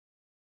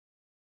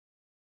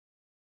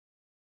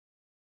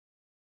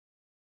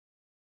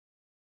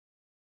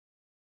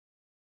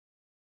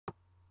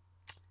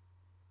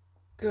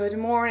Good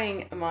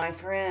morning, my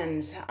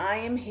friends. I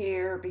am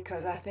here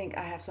because I think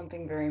I have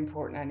something very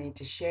important I need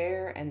to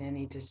share and I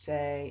need to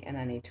say and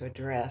I need to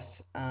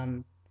address.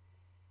 And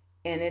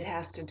it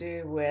has to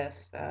do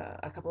with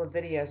a couple of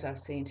videos I've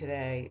seen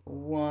today.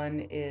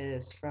 One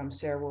is from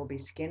Sarah Will Be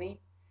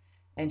Skinny,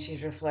 and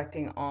she's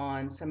reflecting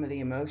on some of the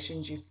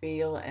emotions you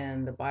feel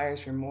and the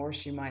buyer's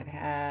remorse you might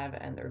have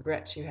and the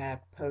regrets you have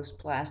post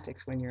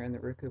plastics when you're in the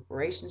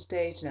recuperation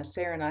stage. Now,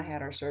 Sarah and I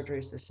had our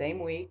surgeries the same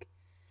week,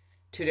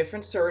 two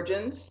different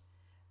surgeons.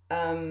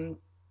 Um,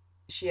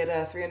 she had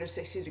a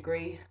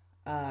 360-degree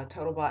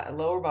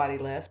lower body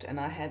lift, and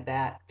I had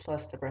that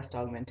plus the breast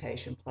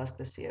augmentation plus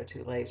the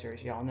CO2 laser,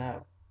 as y'all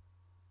know.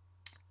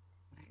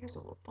 My hair's a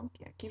little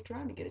funky. I keep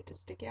trying to get it to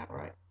stick out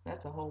right.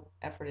 That's a whole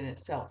effort in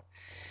itself.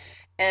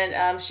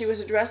 And she was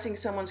addressing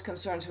someone's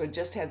concerns who had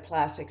just had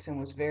plastics and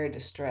was very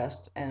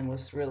distressed and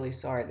was really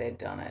sorry they'd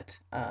done it.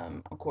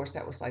 Of course,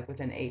 that was like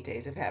within 8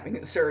 days of having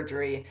the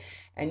surgery.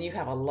 And you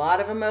have a lot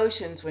of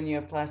emotions when you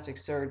have plastic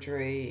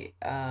surgery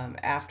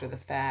after the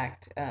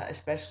fact,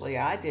 especially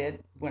I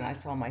did when I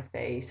saw my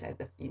face.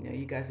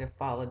 You guys have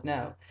followed,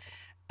 know.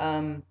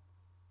 Um,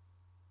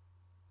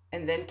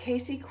 and then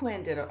Casey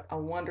Quinn did a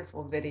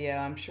wonderful video.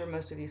 I'm sure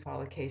most of you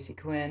follow Casey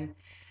Quinn.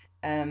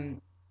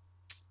 Um,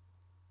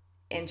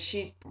 and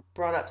she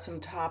brought up some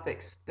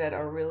topics that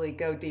are really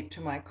go deep to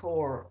my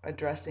core,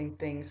 addressing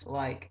things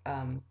like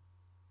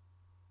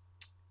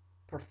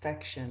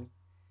perfection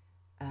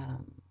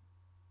um,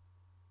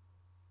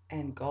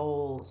 and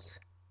goals,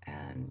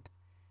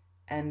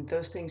 and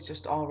those things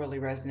just all really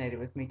resonated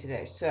with me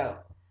today. So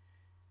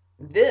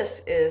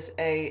this is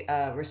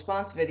a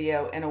response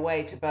video in a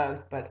way to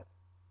both, but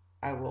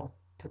I will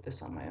put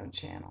this on my own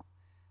channel.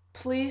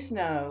 Please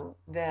know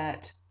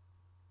that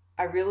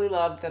I really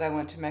loved that I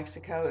went to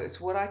Mexico.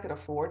 It's what I could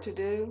afford to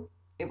do.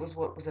 It was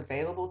what was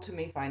available to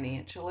me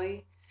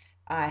financially.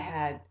 I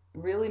had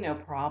really no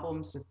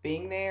problems with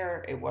being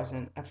there. It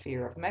wasn't a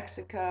fear of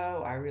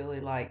Mexico. I really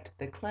liked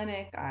the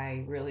clinic.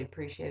 I really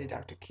appreciated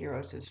Dr.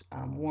 Quiros's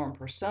warm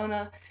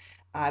persona.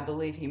 I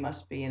believe he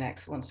must be an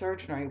excellent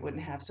surgeon or he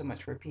wouldn't have so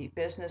much repeat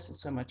business and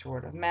so much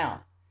word of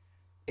mouth.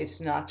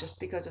 It's not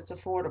just because it's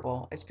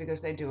affordable, it's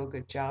because they do a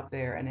good job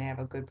there and they have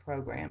a good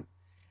program.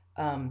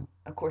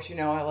 Of course, you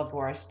know I love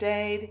where I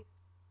stayed.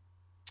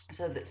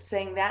 So that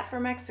saying that for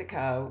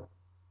Mexico,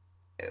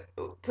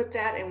 put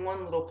that in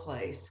one little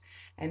place.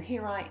 And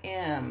here I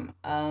am.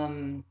 I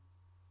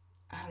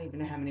don't even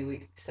know how many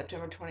weeks.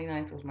 September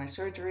 29th was my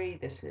surgery.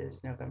 This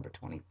is November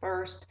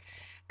 21st.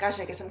 Gosh,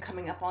 I guess I'm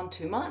coming up on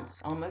 2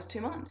 months, almost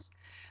 2 months.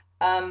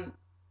 Um,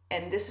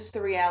 and this is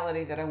the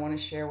reality that I want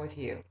to share with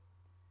you.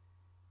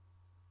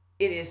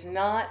 It is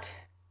not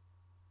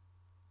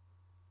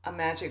a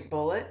magic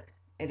bullet.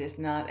 It is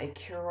not a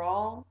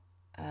cure-all.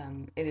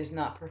 It is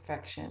not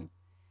perfection.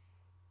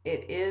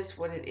 It is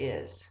what it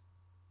is.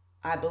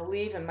 I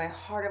believe in my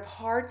heart of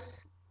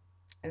hearts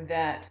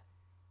that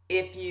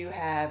if you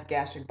have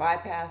gastric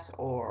bypass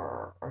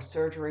or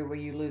surgery where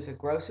you lose a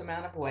gross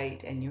amount of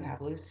weight and you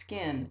have loose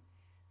skin,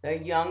 the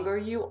younger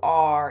you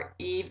are,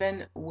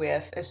 even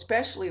with,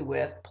 especially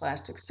with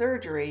plastic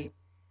surgery,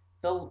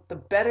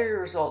 the better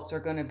your results are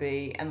going to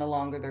be and the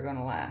longer they're going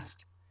to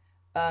last.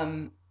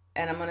 Um,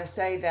 and I'm going to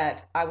say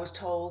that I was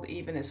told,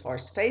 even as far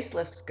as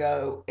facelifts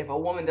go, if a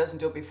woman doesn't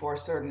do it before a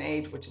certain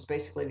age, which is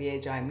basically the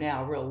age I am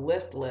now, a real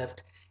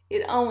lift,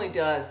 it only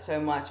does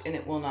so much and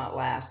it will not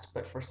last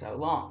but for so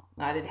long.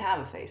 I didn't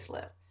have a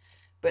facelift,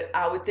 but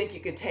I would think you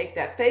could take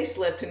that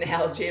facelift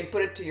analogy and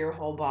put it to your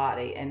whole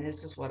body. And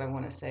this is what I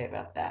want to say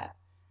about that.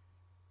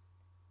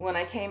 When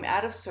I came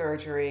out of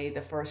surgery,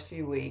 the first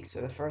few weeks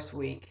or the first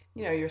week,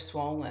 you're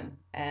swollen.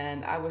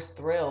 And I was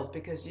thrilled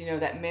because,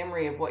 that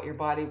memory of what your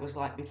body was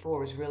like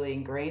before was really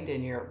ingrained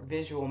in your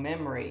visual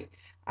memory.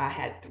 I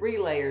had 3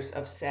 layers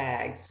of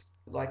sags,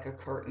 like a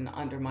curtain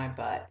under my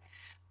butt.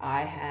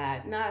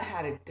 Did not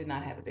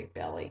have a big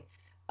belly,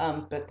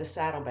 but the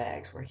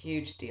saddlebags were a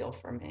huge deal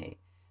for me.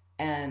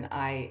 And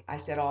I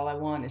said, all I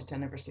want is to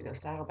never see those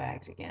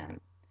saddlebags again.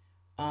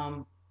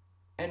 Um,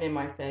 and in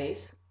my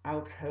face, I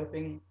was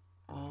hoping,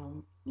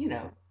 um, you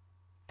know,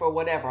 for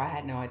whatever. I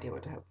had no idea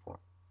what to hope for.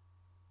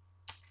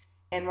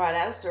 And right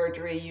out of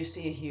surgery, you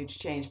see a huge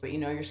change, but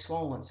you're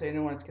swollen, so you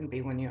know what it's going to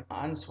be when you're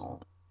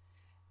unswollen.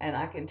 And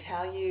I can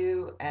tell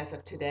you, as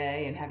of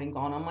today, and having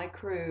gone on my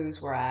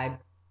cruise where I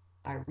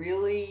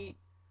really,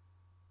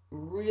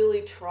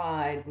 really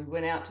tried. We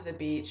went out to the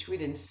beach. We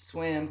didn't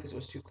swim because it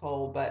was too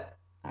cold, but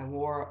I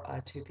wore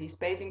a two-piece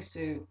bathing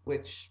suit,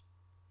 which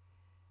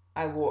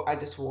I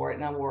just wore it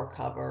and I wore a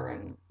cover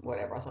and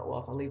whatever. I thought,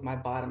 well, if I leave my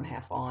bottom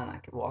half on, I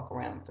could walk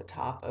around with the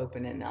top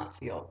open and not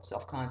feel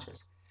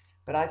self-conscious.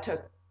 But I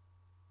took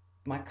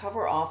my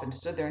cover off and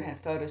stood there and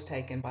had photos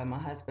taken by my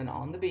husband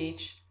on the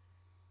beach.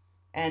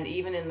 And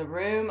even in the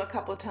room, a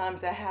couple of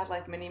times I had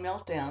like mini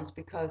meltdowns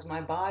because my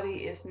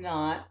body is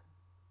not,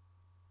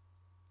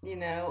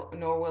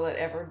 nor will it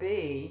ever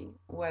be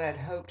what I'd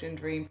hoped and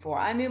dreamed for.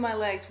 I knew my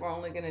legs were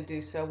only going to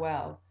do so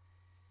well.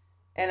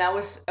 And I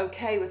was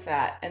okay with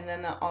that. And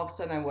then all of a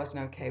sudden I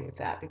wasn't okay with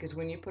that because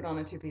when you put on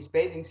a two-piece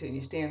bathing suit and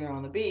you stand there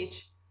on the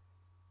beach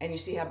and you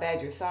see how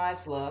bad your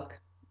thighs look,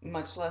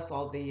 much less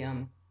all the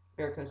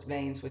varicose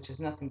veins, which has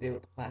nothing to do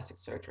with the plastic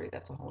surgery.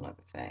 That's a whole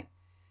other thing.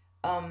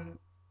 Um,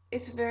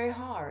 it's very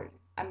hard.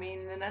 I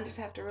mean, then I just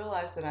have to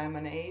realize that I'm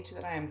an age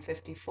that I am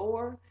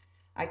 54.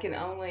 I can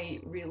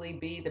only really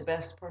be the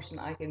best person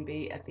I can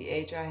be at the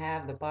age I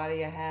have, the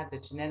body I have, the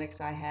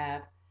genetics I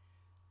have.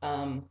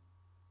 Um,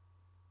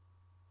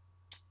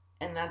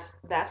 and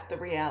that's the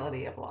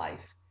reality of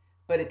life.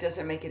 But it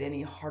doesn't make it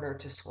any harder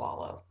to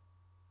swallow.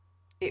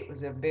 It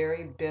was a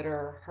very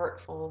bitter,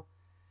 hurtful,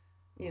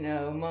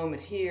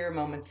 moment here,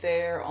 moment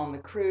there on the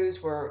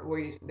cruise where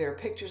there are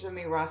pictures of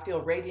me where I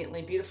feel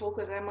radiantly beautiful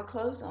because I have my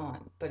clothes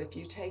on. But if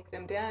you take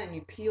them down and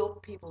you peel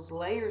people's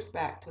layers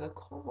back to the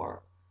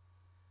core,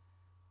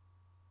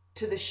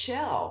 to the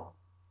shell,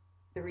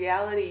 the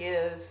reality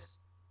is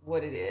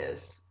what it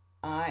is.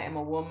 I am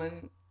a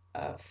woman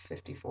of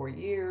 54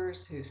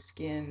 years whose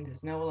skin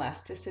has no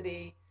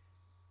elasticity,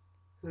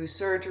 whose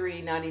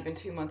surgery not even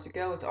 2 months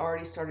ago has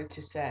already started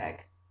to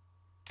sag.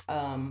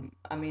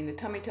 I mean, the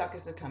tummy tuck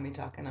is the tummy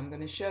tuck, and I'm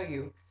going to show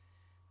you,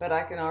 but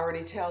I can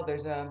already tell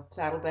there's a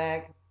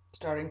saddlebag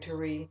starting to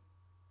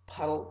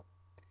re-puddle.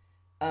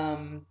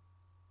 Um,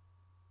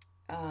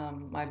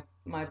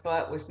 my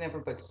butt was never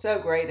but so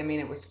great. I mean,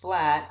 it was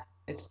flat.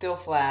 It's still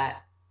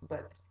flat,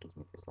 but excuse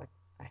me, there's like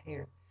a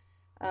hair.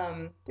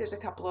 There's a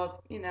couple of,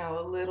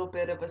 a little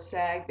bit of a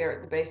sag there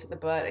at the base of the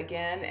butt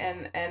again.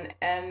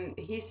 And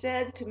he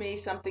said to me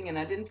something, and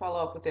I didn't follow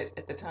up with it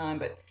at the time,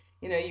 but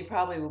you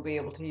probably will be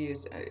able to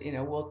use,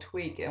 we'll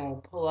tweak and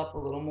we'll pull up a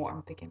little more.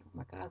 I'm thinking, oh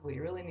my God, well,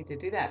 you really need to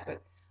do that.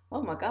 But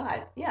oh my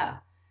God, yeah.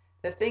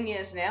 The thing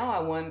is now I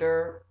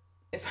wonder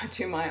if I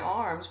do my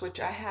arms,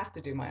 which I have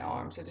to do my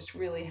arms. I just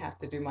really have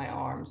to do my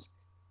arms.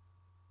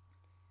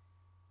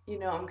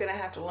 I'm gonna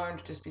have to learn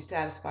to just be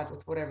satisfied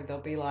with whatever they'll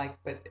be like,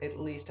 but at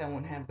least I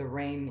won't have the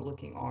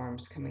rain-looking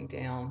arms coming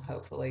down,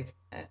 hopefully.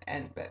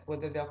 And but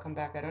whether they'll come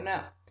back, I don't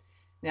know.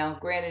 Now,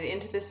 granted,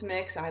 into this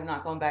mix, I have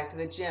not gone back to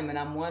the gym, and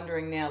I'm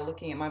wondering now,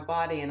 looking at my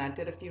body, and I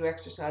did a few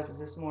exercises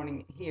this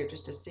morning here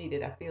just to see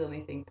did I feel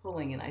anything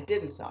pulling, and I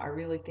didn't. So I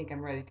really think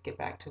I'm ready to get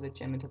back to the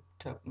gym and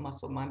to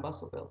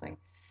muscle building.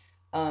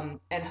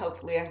 And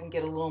hopefully I can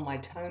get a little of my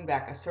tone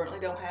back. I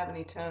certainly don't have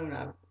any tone.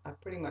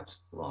 I've pretty much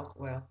lost,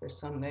 well, there's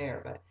some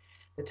there, but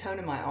the tone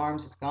in my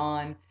arms is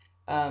gone.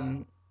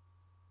 Um,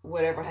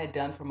 Whatever I had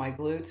done for my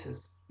glutes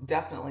is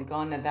definitely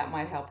gone. Now that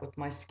might help with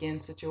my skin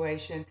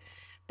situation.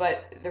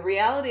 But the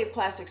reality of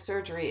plastic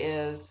surgery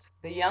is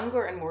the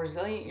younger and more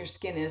resilient your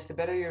skin is, the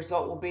better your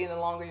result will be and the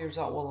longer your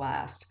result will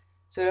last.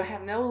 So don't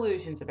have no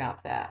illusions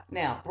about that.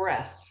 Now,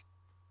 breasts,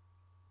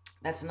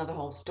 that's another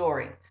whole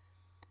story.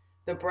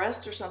 The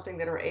breasts are something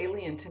that are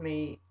alien to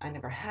me. I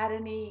never had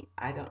any.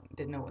 I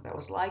didn't know what that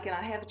was like, and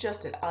I have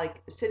adjusted.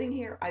 Like sitting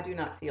here, I do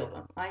not feel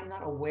them. I'm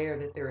not aware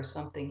that there is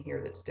something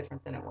here that's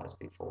different than it was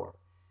before.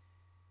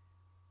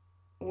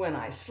 When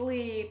I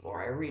sleep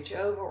or I reach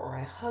over or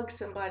I hug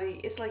somebody,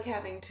 it's like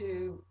having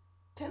two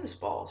tennis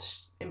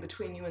balls in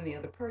between you and the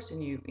other person.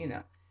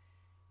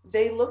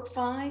 They look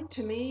fine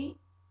to me.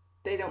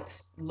 They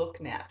don't look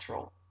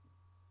natural.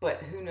 But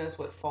who knows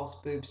what false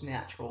boobs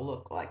natural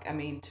look like? I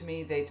mean, to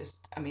me,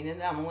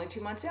 and I'm only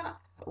 2 months out.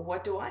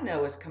 What do I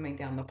know is coming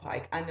down the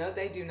pike? I know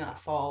they do not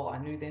fall. I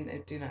knew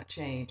they do not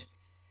change.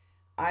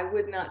 I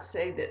would not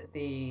say that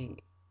the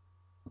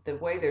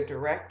way they're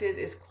directed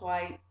is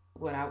quite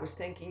what I was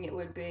thinking it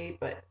would be,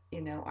 but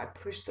I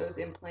push those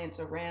implants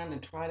around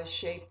and try to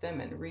shape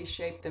them and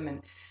reshape them,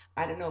 and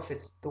I don't know if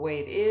it's the way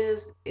it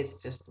is.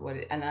 It's just what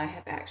it, and I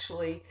have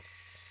actually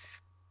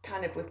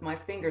kind of with my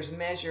fingers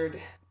measured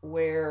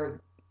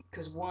where,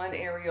 because one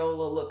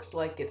areola looks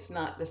like it's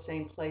not the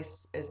same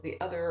place as the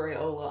other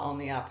areola on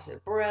the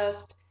opposite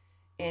breast.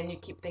 And you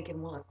keep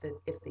thinking, well,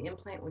 if the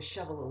implant was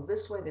shoved a little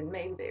this way, then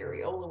maybe the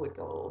areola would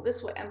go a little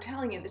this way. I'm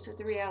telling you, this is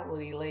the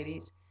reality,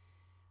 ladies.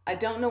 I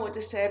don't know what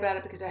to say about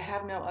it because I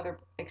have no other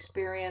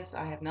experience.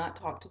 I have not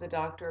talked to the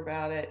doctor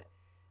about it.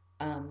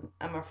 I'm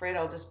afraid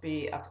I'll just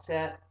be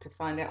upset to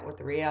find out what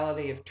the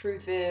reality of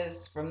truth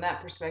is from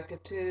that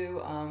perspective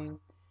too.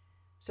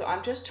 So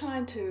I'm just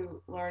trying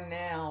to learn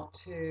now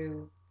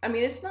to, I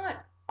mean, it's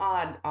not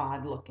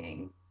odd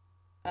looking,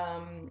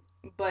 um,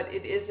 but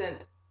it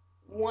isn't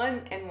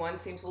one, and one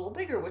seems a little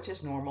bigger, which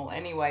is normal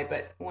anyway,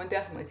 but one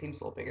definitely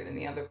seems a little bigger than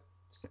the other.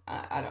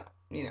 I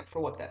don't, for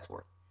what that's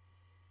worth.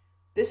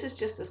 This is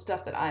just the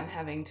stuff that I'm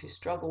having to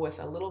struggle with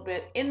a little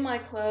bit. In my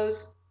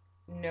clothes,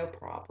 no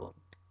problem.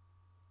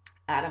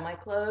 Out of my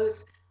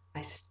clothes,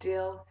 I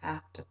still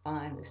have to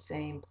find the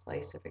same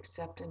place of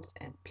acceptance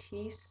and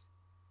peace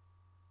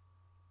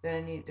that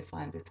I needed to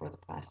find before the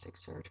plastic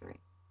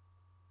surgery.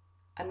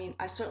 I mean,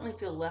 I certainly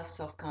feel less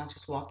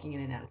self-conscious walking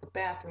in and out of the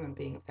bathroom and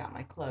being without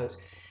my clothes.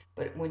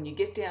 But when you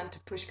get down to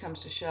push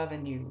comes to shove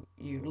and you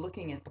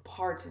looking at the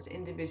parts as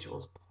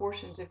individuals,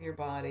 portions of your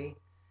body,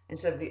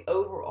 instead of the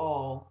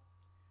overall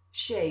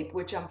shape,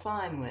 which I'm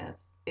fine with,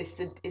 it's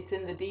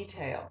in the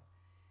detail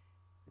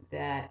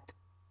that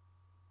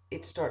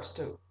it starts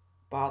to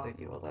bother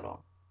you a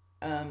little.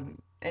 And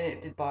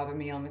it did bother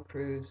me on the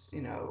cruise,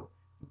 you know,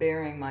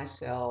 burying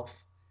myself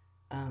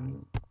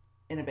um,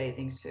 in a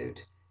bathing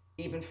suit,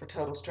 even for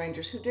total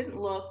strangers who didn't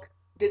look,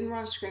 didn't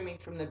run screaming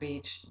from the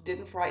beach,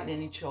 didn't frighten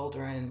any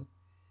children.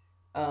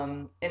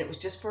 And it was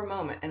just for a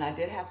moment. And I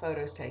did have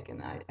photos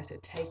taken. I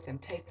said, take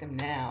them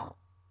now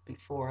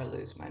before I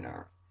lose my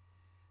nerve.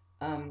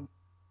 Um,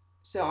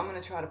 so I'm going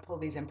to try to pull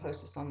these and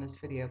post this on this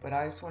video. But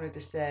I just wanted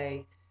to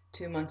say,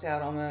 2 months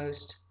out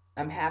almost,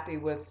 I'm happy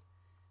with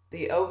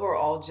the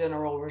overall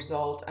general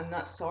result. I'm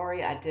not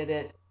sorry I did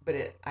it, but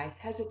I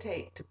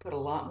hesitate to put a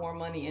lot more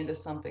money into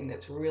something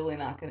that's really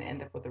not going to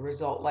end up with a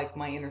result like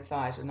my inner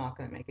thighs are not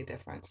going to make a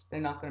difference. They're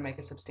not going to make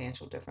a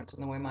substantial difference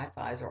in the way my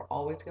thighs are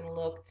always going to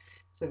look.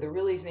 So there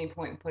really isn't any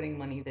point in putting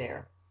money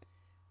there.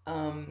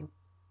 Um,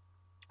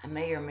 I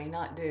may or may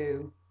not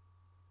do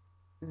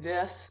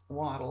this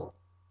waddle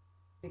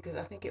because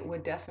I think it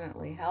would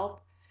definitely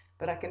help.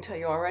 But I can tell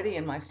you already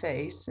in my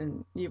face,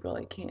 and you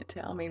really can't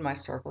tell. I mean, my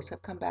circles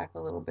have come back a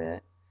little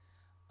bit.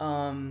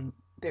 Um,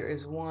 there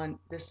is one,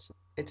 it's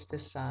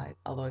this side,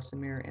 although it's a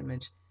mirror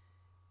image.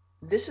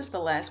 This is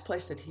the last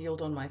place that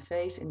healed on my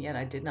face, and yet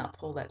I did not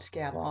pull that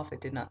scab off.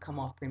 It did not come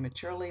off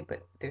prematurely,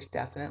 but there's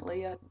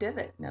definitely a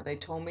divot. Now, they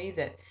told me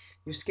that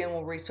your skin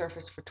will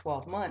resurface for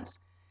 12 months,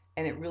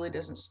 and it really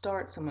doesn't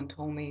start, someone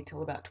told me,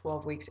 till about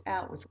 12 weeks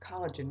out with the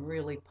collagen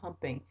really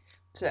pumping.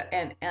 So,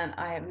 and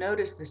I have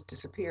noticed this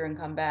disappear and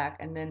come back,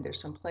 and then there's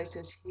some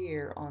places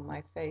here on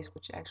my face,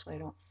 which actually I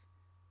don't.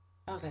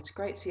 Oh, that's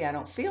great. See, I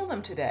don't feel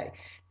them today.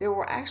 There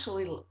were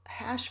actually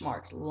hash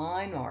marks,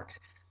 line marks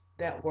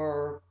that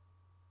were,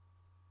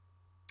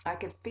 I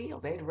could feel.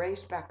 They'd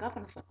raised back up,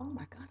 and I thought, oh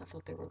my God, I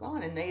thought they were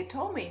gone. And they had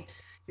told me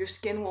your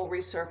skin will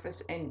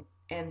resurface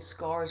and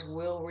scars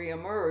will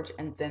reemerge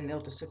and then they'll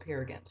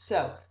disappear again.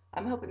 So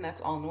I'm hoping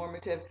that's all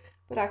normative,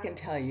 but I can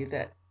tell you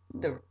that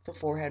the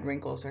forehead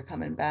wrinkles are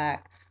coming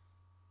back.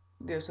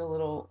 There's a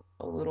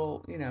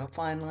little, you know,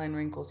 fine line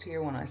wrinkles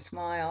here when I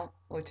smile,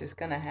 which is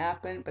going to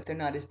happen, but they're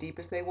not as deep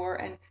as they were.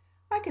 And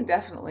I can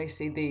definitely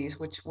see these,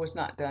 which was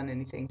not done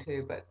anything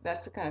to, but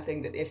that's the kind of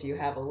thing that if you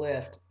have a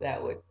lift,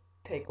 that would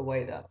take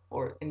away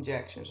or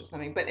injections or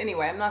something. But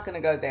anyway, I'm not going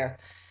to go there.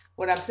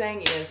 What I'm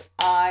saying is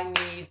I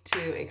need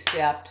to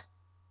accept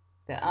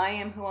that I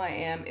am who I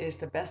am. It is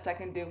the best I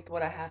can do with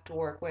what I have to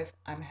work with.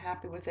 I'm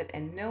happy with it,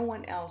 and no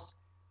one else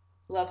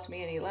loves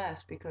me any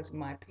less because of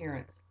my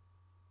appearance.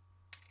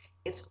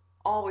 It's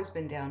always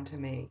been down to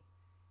me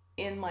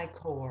in my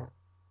core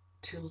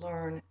to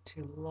learn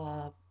to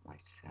love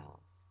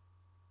myself,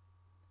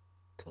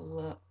 to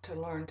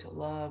learn to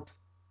love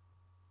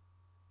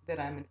that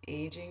I'm an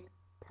aging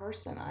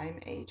person. I'm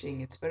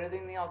aging. It's better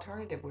than the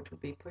alternative, which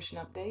would be pushing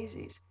up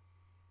daisies.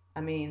 I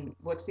mean,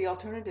 what's the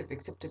alternative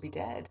except to be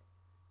dead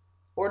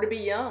or to be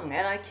young?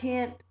 And I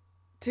can't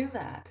do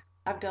that.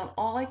 I've done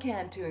all I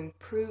can to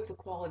improve the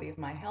quality of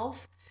my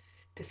health,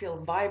 to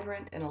feel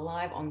vibrant and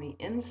alive on the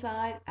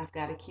inside. I've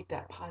got to keep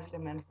that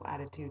positive mental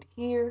attitude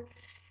here.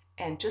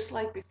 And just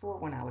like before,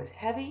 when I was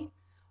heavy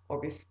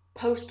or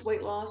post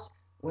weight loss,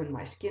 when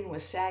my skin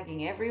was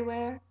sagging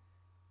everywhere,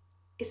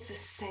 it's the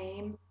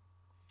same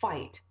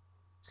fight.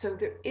 So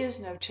there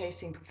is no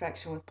chasing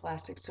perfection with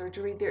plastic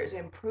surgery. There is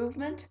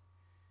improvement.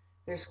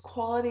 There's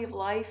quality of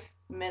life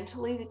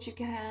mentally that you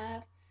can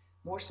have,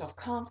 more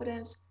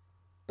self-confidence,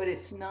 but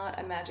it's not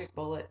a magic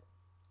bullet.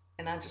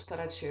 And I just thought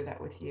I'd share that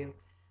with you.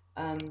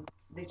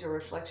 These are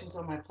reflections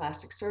on my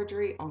plastic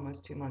surgery,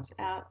 almost 2 months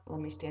out. Let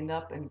me stand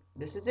up, and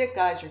this is it,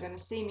 guys. You're going to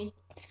see me.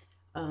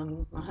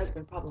 My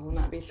husband probably will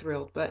not be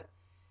thrilled, but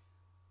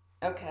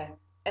okay.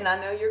 And I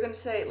know you're going to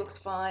say it looks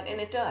fine,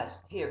 and it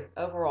does. Here,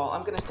 overall,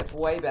 I'm going to step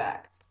way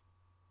back.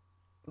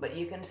 But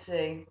you can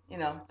see, you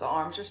know, the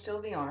arms are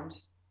still the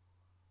arms,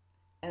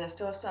 and I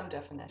still have some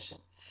definition.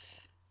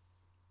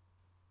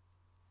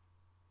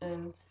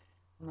 And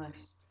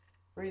nice.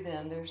 Breathe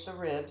in. There's the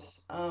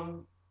ribs.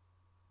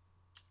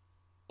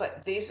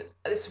 But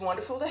it's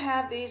wonderful to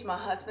have these. My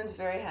husband's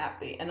very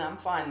happy, and I'm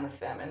fine with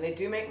them. And they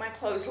do make my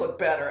clothes look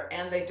better,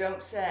 and they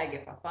don't sag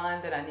if I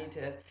find that I need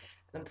to.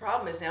 The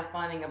problem is now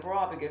finding a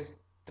bra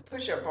because the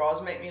push-up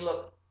bras make me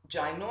look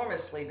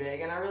ginormously big,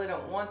 and I really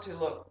don't want to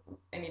look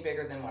any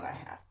bigger than what I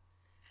have.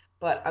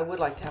 But I would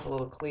like to have a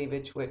little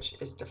cleavage, which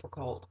is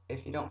difficult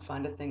if you don't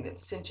find a thing that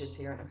cinches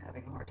here, and I'm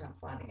having a hard time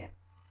finding it.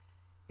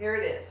 Here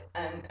it is.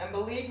 And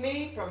believe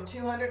me, from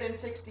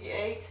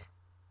 268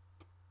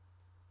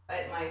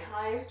 at my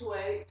highest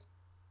weight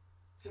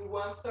to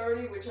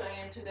 130, which I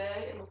am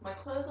today, and with my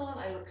clothes on,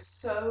 I look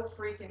so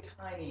freaking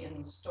tiny in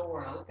the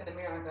store. I look in the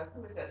mirror and I go,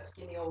 who is that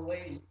skinny old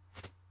lady?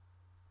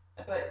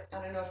 But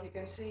I don't know if you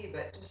can see,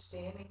 but just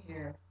standing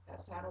here, that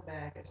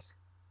saddlebag has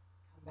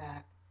come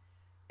back.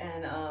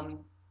 And,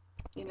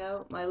 you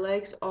know, my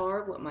legs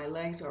are what my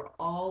legs are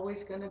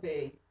always going to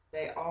be.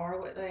 They are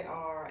what they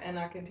are. And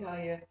I can tell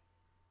you,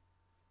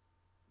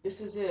 this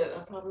is it.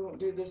 I probably won't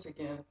do this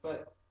again,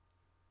 but,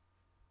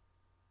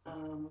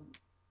 um,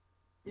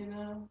 you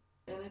know,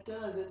 and it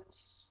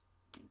does.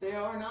 They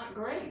are not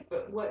great,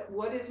 but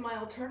what is my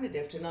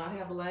alternative? To not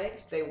have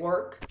legs? They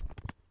work.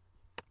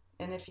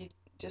 And if you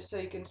just so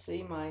you can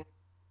see my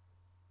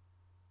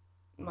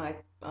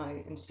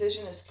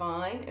incision is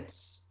fine.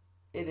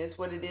 It is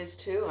what it is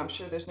too. I'm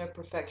sure there's no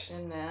perfection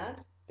in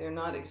that. They're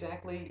not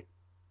exactly,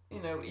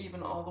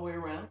 even all the way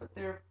around, but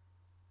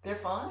they're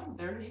fine.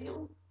 They're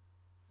healed.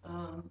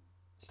 Um,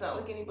 it's not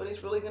like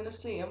anybody's really going to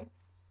see them.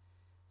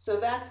 So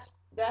that's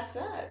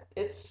it.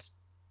 It's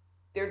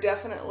There are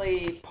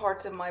definitely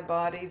parts of my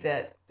body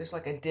that there's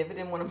like a divot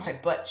in one of my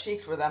butt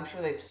cheeks where I'm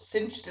sure they've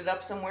cinched it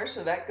up somewhere,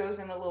 so that goes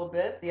in a little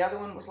bit. The other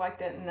one was like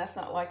that, and that's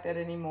not like that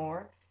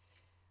anymore.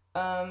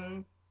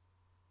 Um,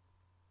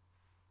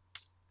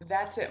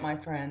 that's it, my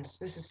friends.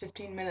 This is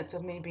 15 minutes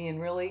of me being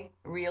really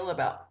real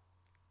about,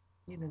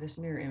 this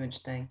mirror image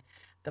thing.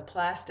 The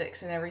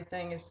plastics and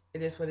everything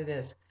it is what it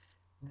is.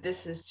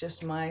 This is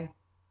just my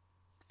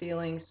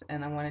feelings,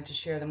 and I wanted to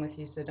share them with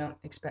you, so don't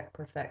expect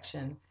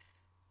perfection.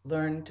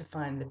 Learn to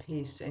find the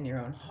peace in your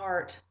own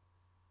heart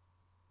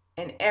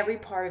in every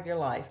part of your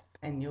life,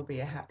 and you'll be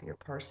a happier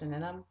person.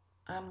 And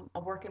I'm a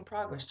work in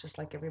progress, just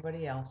like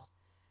everybody else.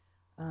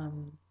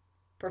 Um,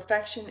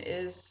 Perfection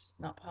is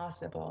not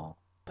possible,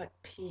 but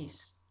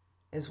peace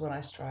is what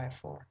I strive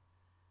for.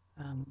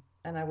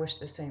 And I wish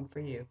the same for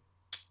you.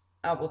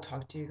 I will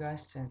talk to you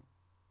guys soon.